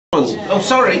Oh,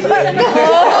 sorry. What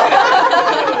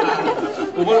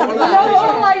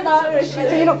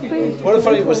if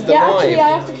it was the live? Actually, I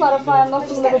have to clarify, I'm not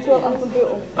just Liverpool, I'm from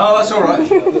Bootle. Oh, that's all right.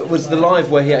 It was the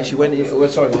live where he actually went in,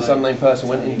 this unnamed person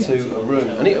went into a room.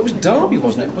 And it was Derby,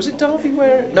 wasn't it? Was it Derby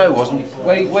where... No, it wasn't.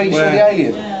 Where you saw the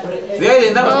alien. The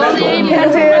alien, that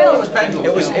was Pendle.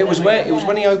 It was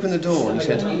when he opened the door and he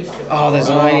said, "Oh, there's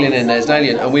an alien in there, there's an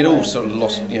alien," and we'd all sort of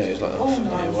lost, you know, it was like, oh,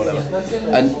 yeah, whatever.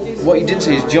 And what he did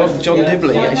see is John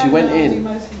Dibley actually went in,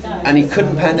 and he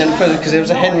couldn't pan down further because there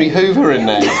was a Henry Hoover in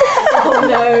there. Oh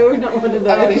no, not one of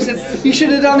those. And he said, "You should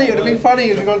have done it. It would have been funny." He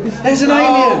would have gone, "There's an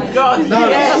alien." Oh God! No,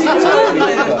 yes.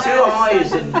 Two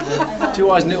eyes and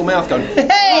 2 eyes and little mouth going,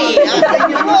 "Hey, I'm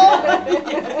taking them off."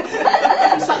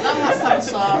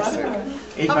 Sarah.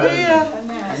 I'm here.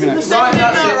 Right,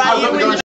 that's it.